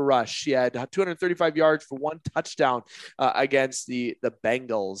Cooper Rush. He had 235 yards for one touchdown against the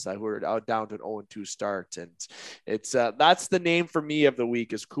Bengals, who were down to an 0-2 start. And it's that's the name for me of the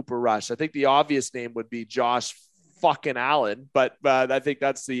week is Cooper Rush. I think the obvious name would be Josh fucking Allen, but I think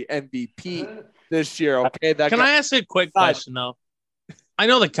that's the MVP this year. Okay, can I ask a quick question though? I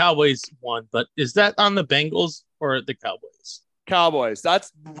know the Cowboys won, but is that on the Bengals or the Cowboys? Cowboys.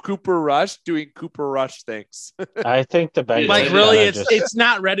 That's Cooper Rush doing Cooper Rush things. I think the Bengals. Like really, it's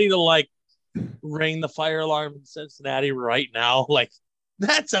not ready to like ring the fire alarm in Cincinnati right now. Like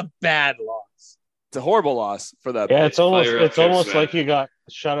that's a bad loss. It's a horrible loss for them. Yeah, it's almost like you got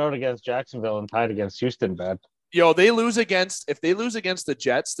shut out against Jacksonville and tied against Houston bad. If they lose against the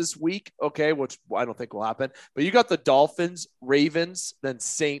Jets this week, okay, which I don't think will happen, but you got the Dolphins, Ravens, then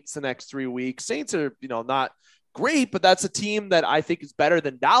Saints the next 3 weeks. Saints are, not great, but that's a team that I think is better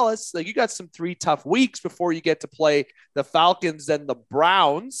than Dallas. Like, you got some 3 tough weeks before you get to play the Falcons and the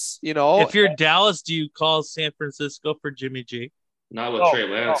Browns, you know. If you're Dallas, do you call San Francisco for Jimmy G? Not with Trey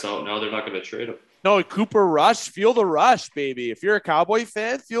Lance out. No, they're not going to trade him. No, Cooper Rush, feel the rush, baby. If you're a Cowboy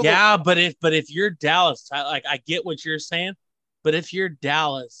fan, feel but if you're Dallas, I get what you're saying, but if you're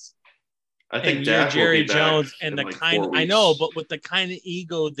Dallas, I think and you're Dak Jerry will be back Jones in and the like kind 4 I weeks. know, but with the kind of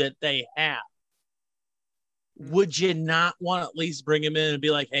ego that they have, would you not want to at least bring him in and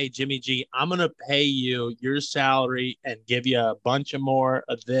be like, hey, Jimmy G, I'm going to pay you your salary and give you a bunch of more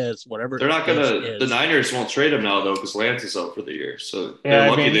of this, whatever. They're not going to – the Niners won't trade him now, though, because Lance is out for the year. So Yeah, they're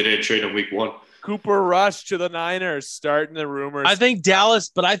lucky they didn't trade him week 1. Cooper Rush to the Niners, starting the rumors. I think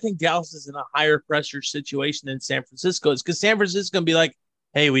Dallas is in a higher pressure situation than San Francisco is, because San Francisco is going to be like,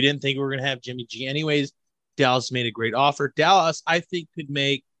 hey, we didn't think we were going to have Jimmy G anyways. Dallas made a great offer. Dallas, I think, could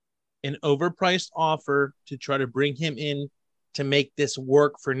make an overpriced offer to try to bring him in to make this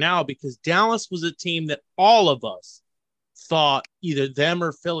work for now, because Dallas was a team that all of us thought either them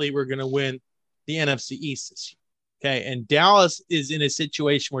or Philly were going to win the NFC East this year. Okay. And Dallas is in a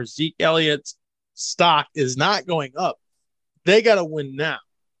situation where Zeke Elliott's stock is not going up. They got to win now,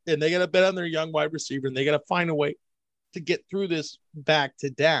 and they got to bet on their young wide receiver, and they got to find a way to get through this back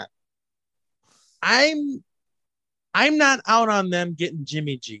to Dak. I'm not out on them getting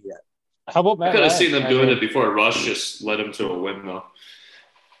Jimmy G yet. How about Matt I could have Ryan? seen them doing it before Rush just led him to a win, though.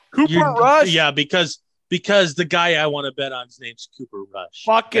 Cooper Rush? Yeah, because the guy I want to bet on, his name's Cooper Rush.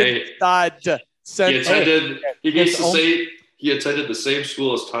 Fucking stud. He attended the same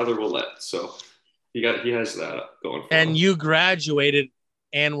school as Tyler Willette, so he has that going for him. And you graduated,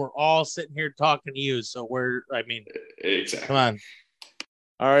 and we're all sitting here talking to you, so exactly. Come on.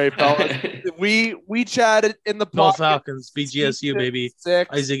 All right, fellas. we chatted in the Go pocket. Falcons, BGSU, baby.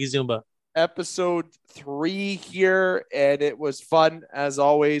 6, Isaac Zumba. episode 3 here, and it was fun as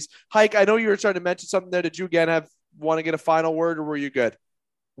always. Hike, I know you were trying to mention something there. Did you again want to get a final word, or were you good?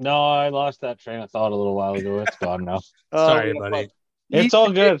 No, I lost that train of thought a little while ago. It's gone now. Sorry, buddy. It's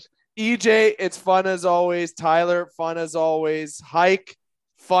all good. EJ, it's fun as always. Tyler, fun as always. Hike,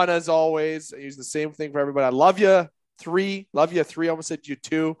 fun as always. I use the same thing for everybody. I love you. 3, love you. 3, almost said you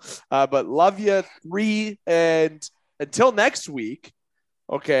 2, but love you. 3, and until next week.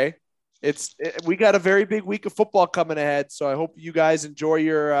 Okay, we got a very big week of football coming ahead, so I hope you guys enjoy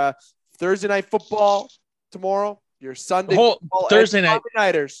your Thursday night football tomorrow. Your Sunday football, Thursday night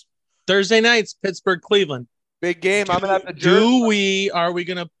nighters. Thursday nights, Pittsburgh, Cleveland. Big game. I'm gonna have to. Are we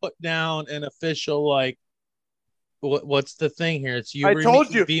gonna put down an official, like, what's the thing here? It's you. I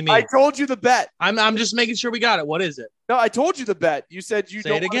told you. I told you the bet. I'm just making sure we got it. What is it? No, I told you the bet. You said you say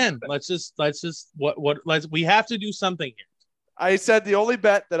don't it again. Let's just we have to do something here. I said the only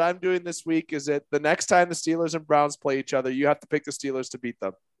bet that I'm doing this week is that the next time the Steelers and Browns play each other, you have to pick the Steelers to beat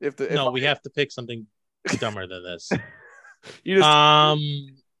them. We have to pick something dumber than this. You just a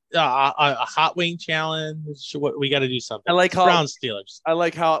hot wing challenge. What we got to do something. I like Browns Steelers. I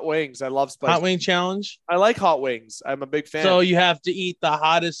like hot wings. I love spicy. Hot wing challenge. I like hot wings. I'm a big fan. So you have to eat the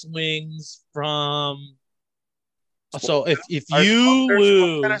hottest wings from. So if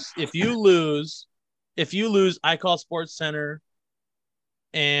you lose, I call Sportscenter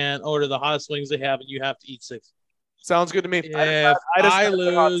and order the hottest wings they have, and you have to eat 6. Sounds good to me. If I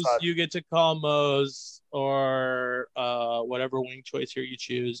lose, you get to call Moe's or whatever wing choice here you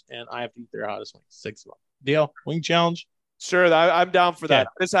choose, and I have to eat their hottest wings. 6 of them. Deal? Wing challenge? Sure, I'm down for that.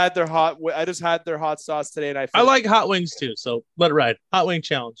 I just had their hot sauce today, and I like hot wings too. So let it ride. Hot wing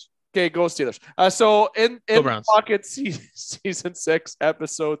challenge. Okay, go Steelers. So in Browns. Pocket season 6,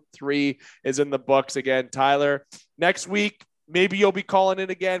 episode 3 is in the books again. Tyler, next week, maybe you'll be calling in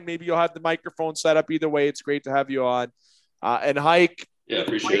again. Maybe you'll have the microphone set up. Either way, it's great to have you on. And Hike. Yeah,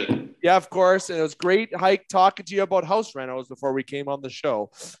 appreciate it. Yeah, of course. And it was great, Hike, talking to you about house renos before we came on the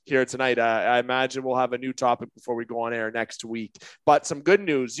show here tonight. I imagine we'll have a new topic before we go on air next week. But some good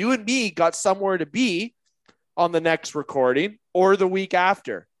news. You and me got somewhere to be on the next recording or the week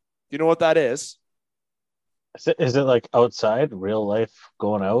after. You know what that is? Is it like outside, real life,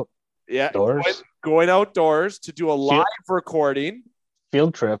 going out? Yeah, doors? Going outdoors to do a live recording.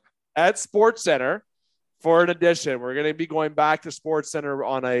 Field trip. At Sportscenter for an edition. We're going to be going back to Sportscenter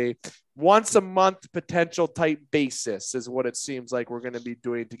on a once-a-month potential type basis is what it seems like we're going to be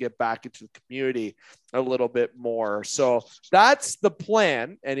doing to get back into the community a little bit more. So that's the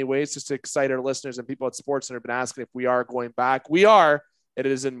plan. Anyways, just to excite our listeners and people at Sportscenter have been asking if we are going back. We are. It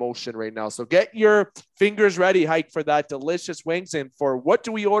is in motion right now. So get your fingers ready, Hike, for that delicious wings. And for what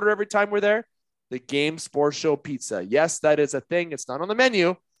do we order every time we're there? The Game Sports Show pizza. Yes, that is a thing. It's not on the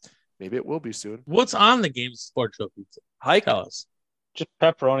menu, Maybe it will be soon. What's on the Game Sports Show pizza? Hykel. Tell us. Just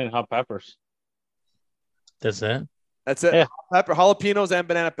pepperoni and hot peppers. That's it. That's it. Yeah. Pepper, jalapenos, and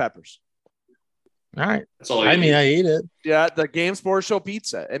banana peppers. All right. That's all I mean, I eat it. Yeah, the Game Sports Show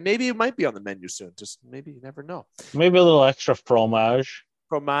pizza. And maybe it might be on the menu soon. Just maybe, you never know. Maybe a little extra fromage.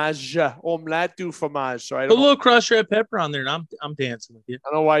 Fromage. Omelette du fromage. So I Put a don't, little crushed red pepper on there, and I'm dancing with you.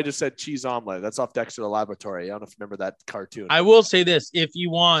 I don't know why I just said cheese omelet. That's off Dexter the Laboratory. I don't know if you remember that cartoon. I will say this: if you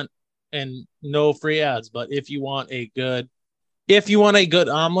want, and no free ads, but if you want a good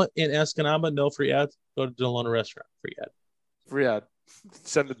omelet in Escanaba, no free ads, go to Delona Restaurant. Free ad. Free ad.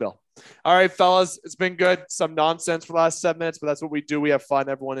 Send the bill. All right, fellas, it's been good. Some nonsense for the last 7 minutes, but that's what we do. We have fun.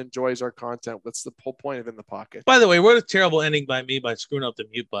 Everyone enjoys our content. What's the whole point of In the Pocket? By the way, what a terrible ending by me by screwing up the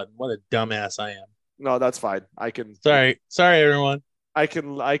mute button. What a dumbass I am. No, that's fine. I can. Sorry, everyone. I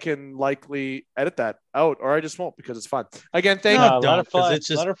can likely edit that out, or I just won't because it's fun. Again, thank No, you. let her don't, fly. because it's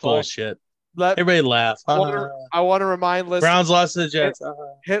just Let her fly. bullshit. Everybody laugh. I want to remind listeners. Browns lost to the Jets.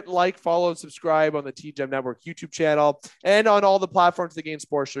 Hit like, follow, and subscribe on the TGEM Network YouTube channel and on all the platforms of the Game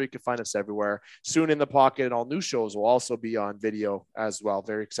Sports Show. You can find us everywhere. Soon In the Pocket and all new shows will also be on video as well.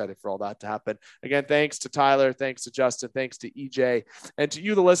 Very excited for all that to happen. Again, thanks to Tyler, thanks to Justin, thanks to EJ, and to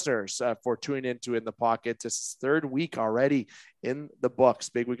you, the listeners, for tuning into In the Pocket. This is 3rd week already in the books.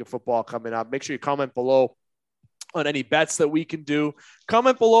 Big week of football coming up. Make sure you comment below on any bets that we can do.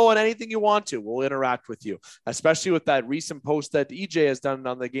 Comment below on anything you want to. We'll interact with you, especially with that recent post that EJ has done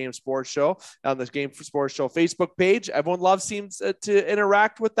on the Game Sports Show, on the Game Sports Show Facebook page. Everyone seems to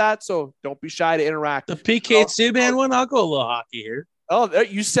interact with that, so don't be shy to interact. The PK Subban one, I'll go a little hockey here. Oh,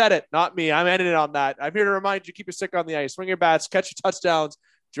 you said it, not me. I'm ending it on that. I'm here to remind you, keep your stick on the ice, swing your bats, catch your touchdowns,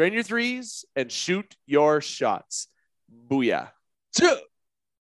 drain your threes, and shoot your shots. Booyah.